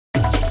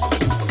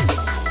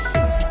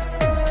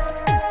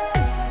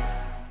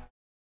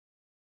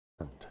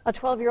A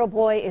 12-year-old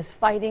boy is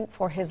fighting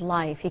for his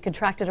life. He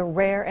contracted a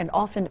rare and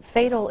often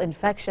fatal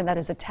infection that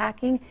is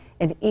attacking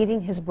and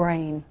eating his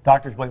brain.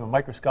 Doctors blame a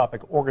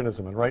microscopic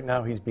organism, and right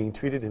now he's being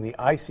treated in the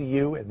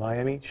ICU at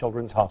Miami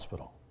Children's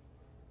Hospital.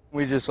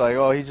 We just like,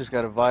 oh, he just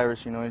got a virus,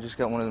 you know, he just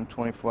got one of them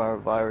 24-hour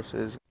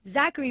viruses.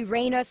 Zachary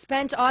Reyna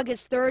spent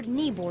August 3rd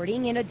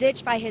kneeboarding in a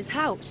ditch by his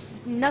house.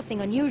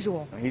 Nothing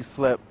unusual. He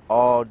slept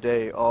all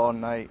day, all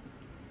night.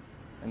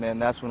 And then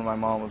that's when my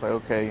mom was like,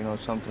 okay, you know,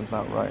 something's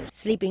not right.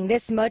 Sleeping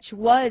this much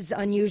was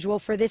unusual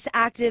for this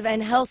active and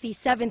healthy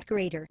 7th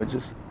grader. It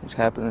just was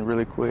happening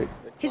really quick.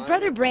 His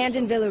brother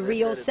Brandon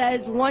Villarreal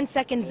says 1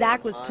 second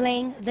Zach was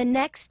playing, the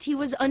next he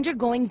was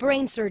undergoing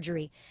brain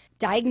surgery,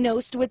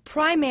 diagnosed with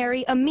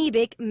primary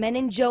amoebic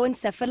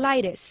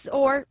meningoencephalitis,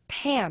 or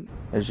PAM.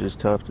 It's just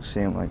tough to see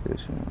him like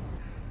this, you know.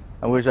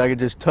 I wish I could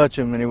just touch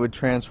him and it would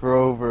transfer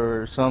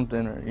over or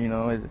something, or, you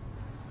know, it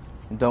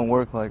don't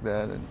work like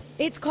that.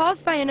 It's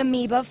caused by an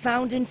amoeba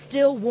found in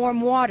still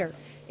warm water.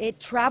 It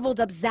traveled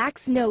up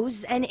Zach's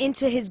nose and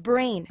into his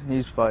brain.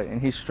 He's fighting.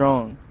 He's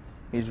strong.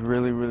 He's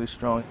really, really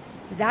strong.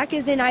 Zach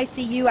is in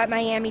ICU at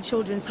Miami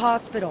Children's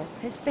Hospital,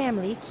 his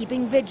family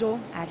keeping vigil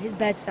at his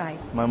bedside.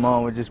 My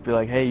mom would just be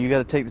like, hey, you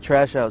got to take the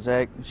trash out,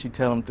 Zach. She'd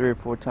tell him 3 or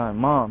 4 times,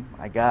 Mom,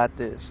 I got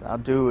this. I'll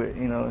do it,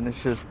 you know, and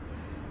it's just,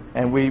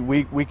 and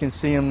we can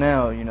see him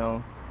now, you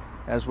know,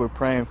 as we're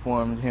praying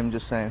for him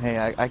just saying, hey,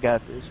 I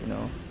got this, you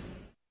know.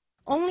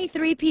 Only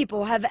 3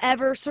 people have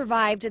ever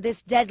survived this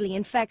deadly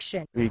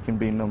infection. He can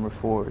be number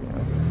 4, you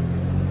know.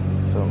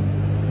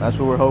 So that's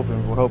what we're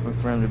hoping. We're hoping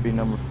for him to be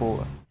number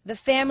 4. The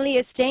family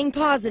is staying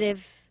positive,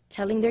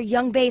 telling their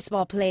young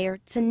baseball player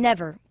to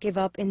never give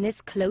up in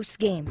this close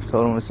game.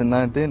 Told him it's the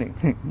 9th inning.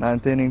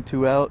 9th inning,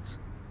 2 outs.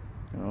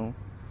 You know,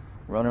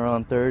 runner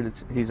on third.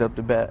 He's up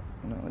to bat.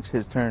 You know, it's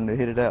his turn to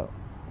hit it out.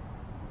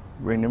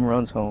 Bring them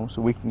runs home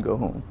so we can go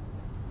home.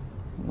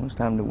 You know, it's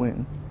time to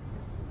win.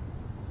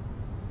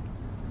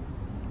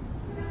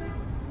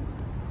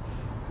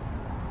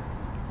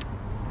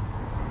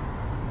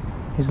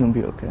 He's going to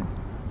be okay.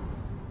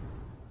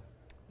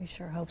 We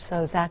sure hope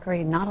so.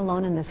 Zachary, not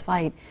alone in this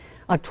fight.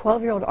 A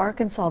 12-year-old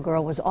Arkansas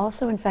girl was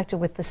also infected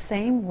with the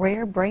same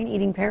rare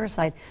brain-eating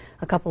parasite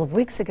a couple of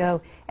weeks ago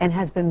and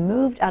has been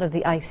moved out of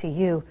the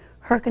ICU.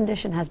 Her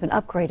condition has been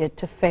upgraded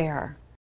to fair.